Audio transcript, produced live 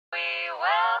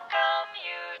welcome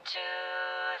you to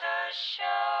the show.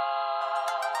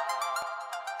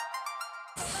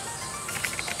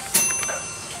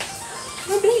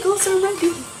 My bagels are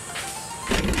ready.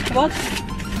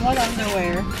 What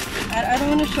underwear? I don't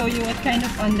want to show you what kind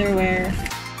of underwear.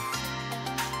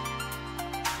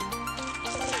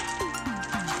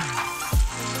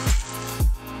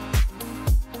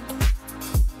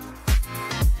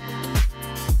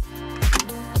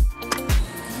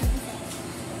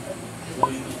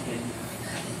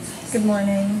 Good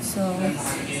morning. So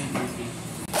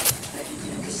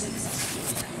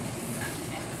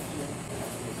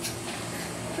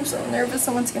I'm so nervous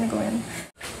someone's gonna go in.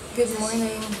 Good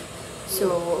morning.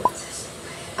 So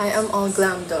I am all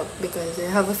glammed up because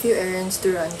I have a few errands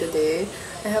to run today.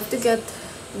 I have to get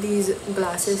these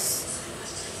glasses.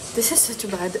 This is such a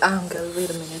bad angle. Wait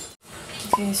a minute.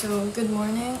 Okay, so good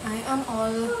morning. I am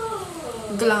all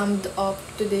glammed up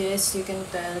today, as you can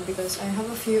tell, because I have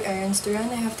a few errands to run.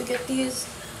 I have to get these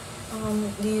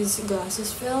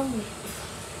glasses filmed.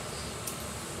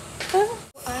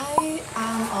 I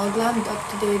am all glammed up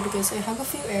today because I have a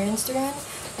few errands to run.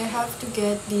 I have to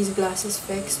get these glasses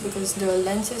fixed because the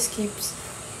lenses keeps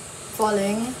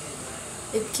falling.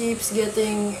 It keeps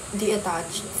getting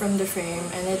detached from the frame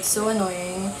and it's so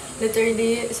annoying.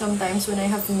 Literally, sometimes when I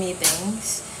have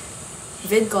meetings,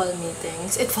 vid call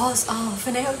meetings, it falls off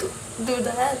and I have to do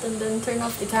that and then turn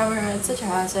off the camera. It's such a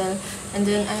hassle. And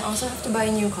then I also have to buy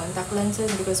new contact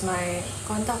lenses because my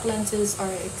contact lenses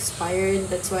are expired.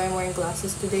 That's why I'm wearing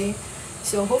glasses today.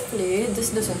 So hopefully this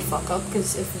doesn't fuck up,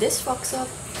 because if this fucks up,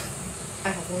 I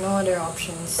have no other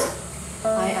options.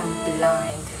 I am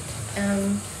blind.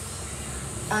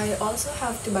 I also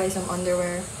have to buy some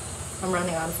underwear. I'm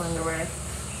running out of underwear.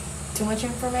 Too much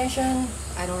information,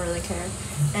 I don't really care.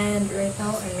 And right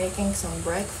now I'm making some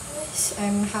breakfast.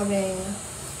 I'm having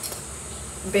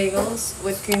bagels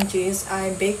with cream cheese.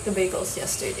 I baked the bagels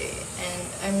yesterday and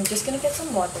I'm just gonna get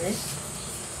some water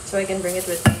so I can bring it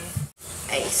with me.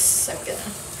 Ice. I'm gonna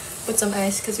put some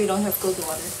ice because we don't have cold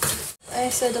water. I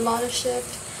said a lot of shit,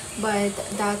 but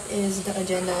that is the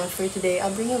agenda for today.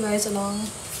 I'll bring you guys along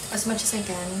as much as I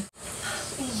can.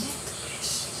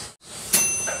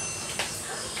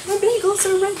 My bagels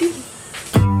are ready.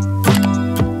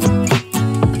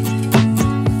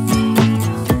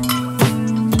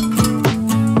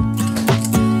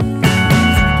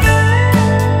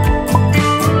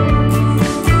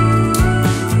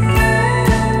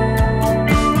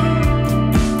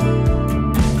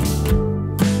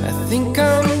 I think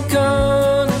I'm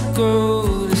gonna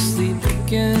go to sleep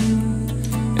again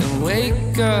and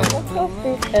wake up.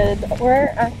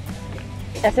 We're at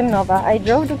SM Nova. I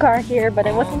drove the car here, but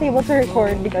I wasn't able to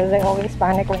record because I always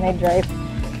panic when I drive.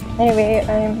 Anyway,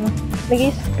 I'm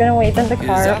just gonna wait in the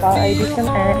car while I do some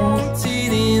errands.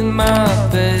 In my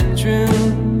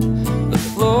bedroom, the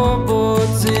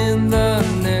floorboards in the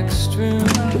next room.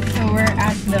 So we're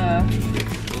at the...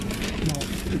 No,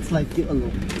 it's like you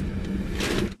alone.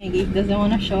 He doesn't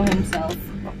want to show himself.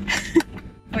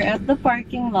 We're at the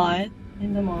parking lot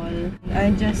in the mall.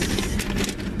 I just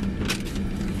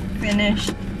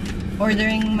finished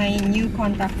ordering my new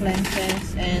contact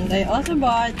lenses and I also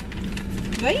bought...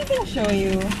 Do I even show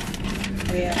you?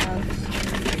 Oh yeah,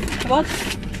 about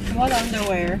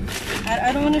underwear.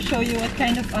 I don't want to show you what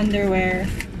kind of underwear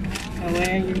I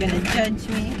wear. You're gonna judge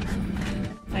me.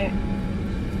 I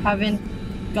haven't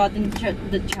gotten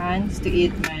the chance to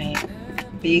eat my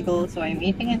bagel, so I'm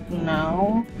eating it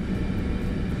now.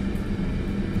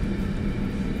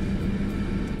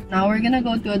 Now we're gonna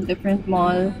go to a different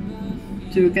mall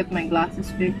to get my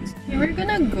glasses fixed. We're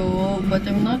gonna go, but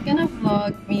I'm not gonna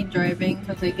vlog me driving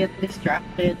because I get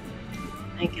distracted.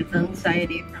 I get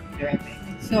anxiety from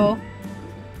driving. So,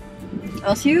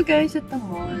 I'll see you guys at the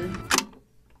mall.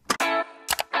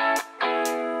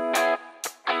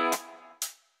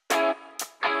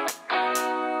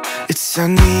 It's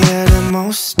sunny at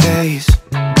most days.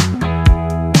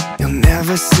 You'll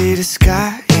never see the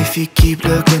sky if you keep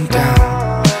looking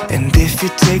down. And if you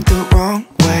take the wrong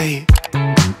way,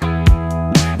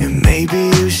 then maybe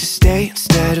you should stay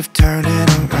instead of turning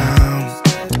around.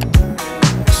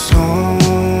 So,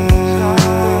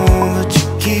 but you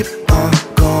keep on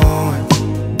going.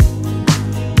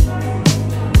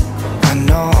 I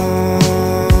know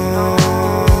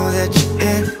that you're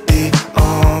in the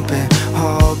open,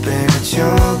 hoping that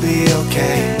you'll be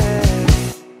okay.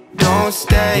 Don't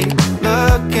stay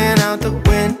looking out the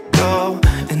window.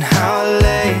 And how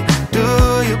late do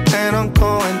you plan on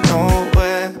going?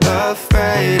 Nowhere,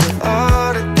 afraid of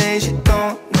all the things you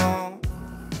don't know.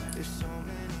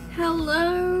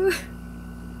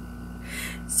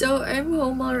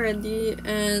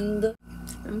 weekend.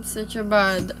 I'm such a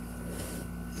bad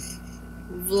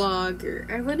vlogger.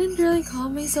 I wouldn't really call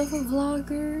myself a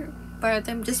vlogger, but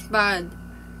I'm just bad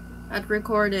at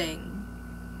recording.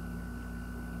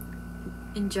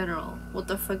 In general, what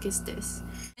the fuck is this?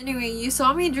 Anyway, you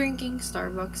saw me drinking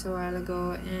Starbucks a while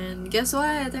ago, and guess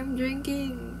what? I'm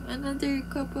drinking another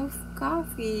cup of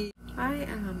coffee. I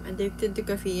am addicted to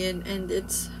caffeine, and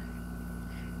it's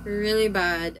really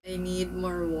bad. I need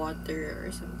more water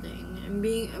or something. I'm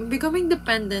becoming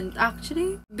dependent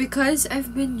actually, because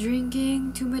I've been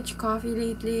drinking too much coffee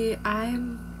lately.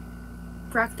 I'm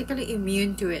practically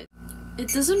immune to it. It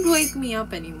doesn't wake me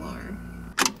up anymore.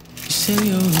 Say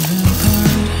you're a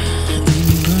vampire and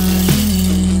you're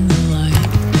burning in the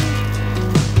light.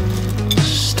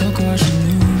 Stuck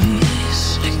watching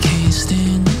movies, I can't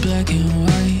stand the black and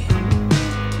white.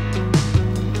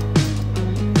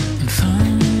 I'm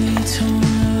finally torn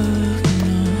up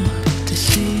enough to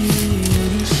see the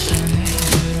other side,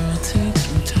 but I'll take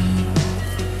some time.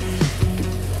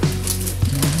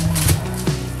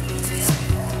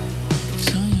 It's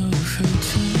on your freight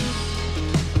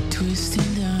train,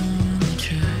 twisting down.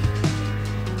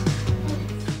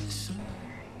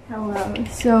 Hello.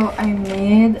 So I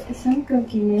made some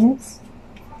cookies.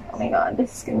 Oh my god,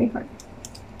 this is gonna be fun.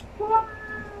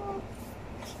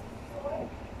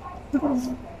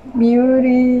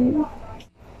 Beauty.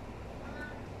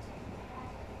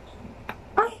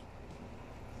 Ay!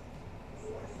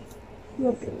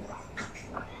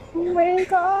 Oh my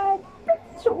god,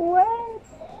 it's wet.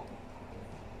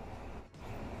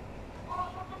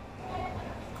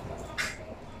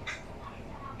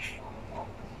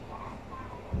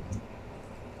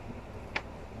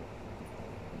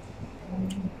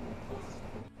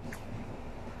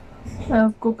 I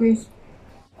have cookies.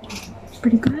 It's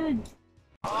pretty good.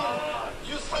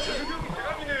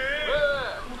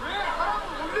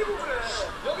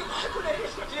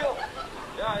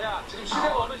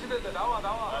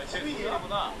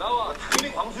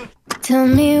 Tell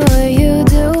me what you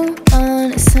do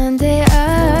on a Sunday.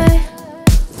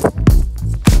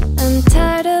 I'm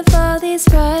tired of all these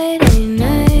Friday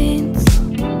nights,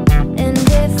 and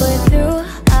if we're through,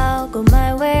 I'll go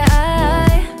my way.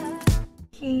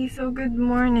 Okay, so good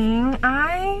morning.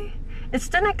 It's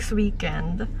the next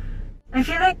weekend. I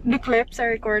feel like the clips I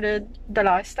recorded the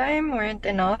last time weren't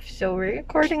enough, so we're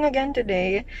recording again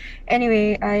today.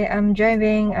 Anyway, I am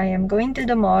driving. I am going to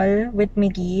the mall with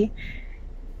Miggy.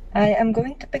 I am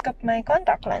going to pick up my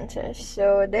contact lenses.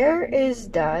 So there is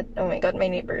that. Oh my god, my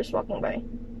neighbor is walking by.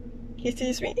 He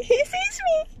sees me. He sees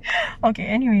me! Okay,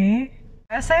 anyway.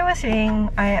 As I was saying,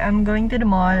 I am going to the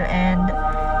mall and...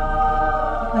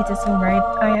 Wait, it's so bright.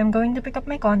 I am going to pick up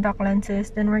my contact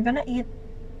lenses. Then we're gonna eat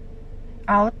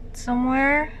out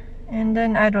somewhere. And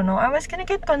then, I don't know. I was gonna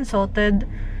get consulted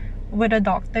with a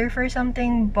doctor for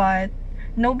something, but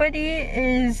nobody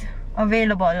is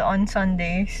available on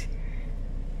Sundays.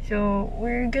 So,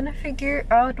 we're gonna figure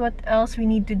out what else we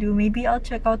need to do. Maybe I'll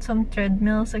check out some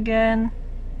treadmills again.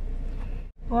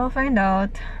 We'll find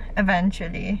out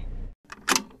eventually.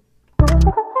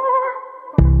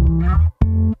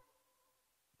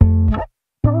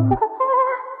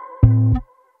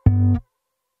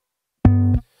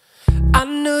 I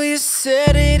know you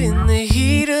said it in the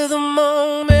heat of the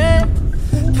moment,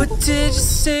 but did you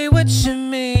say what you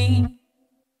mean?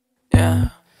 Yeah.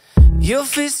 Your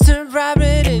face turned bright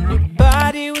red and your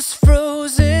body was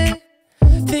frozen.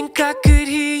 Think I could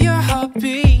hear your heart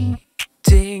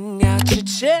beating out your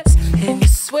chest, and your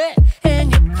sweat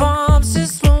and your palms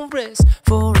just won't rest.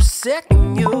 For a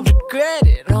second you'll regret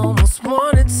it, almost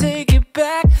wanna take it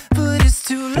back, but it's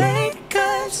too late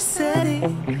 'cause you said it.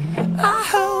 I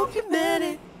hope you meant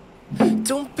it.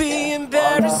 Don't be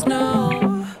embarrassed,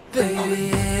 no, baby,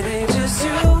 it ain't just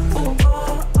you.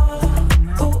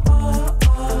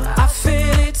 I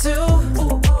feel it too.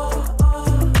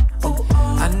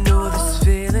 I know this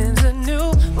feeling's are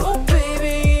new. Oh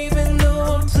baby, even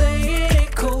though I'm playing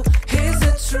it cool, here's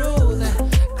the truth.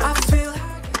 I feel.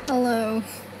 Hello.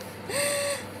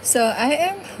 So I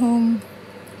am home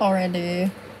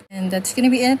already, and that's gonna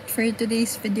be it for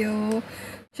today's video.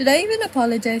 Should I even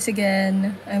apologize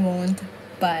again? I won't,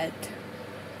 but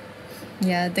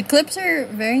yeah, the clips are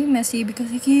very messy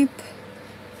because I keep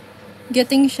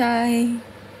getting shy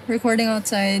recording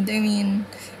outside. I mean,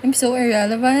 I'm so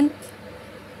irrelevant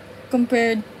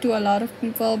compared to a lot of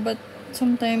people, but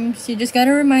sometimes you just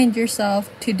gotta remind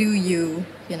yourself to do you.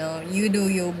 You know, you do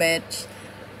you, bitch.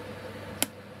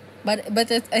 But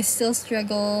I still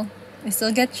struggle. I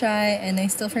still get shy and I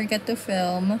still forget to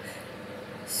film.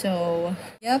 So,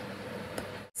 yep.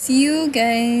 See you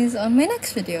guys on my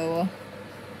next video.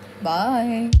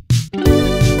 Bye.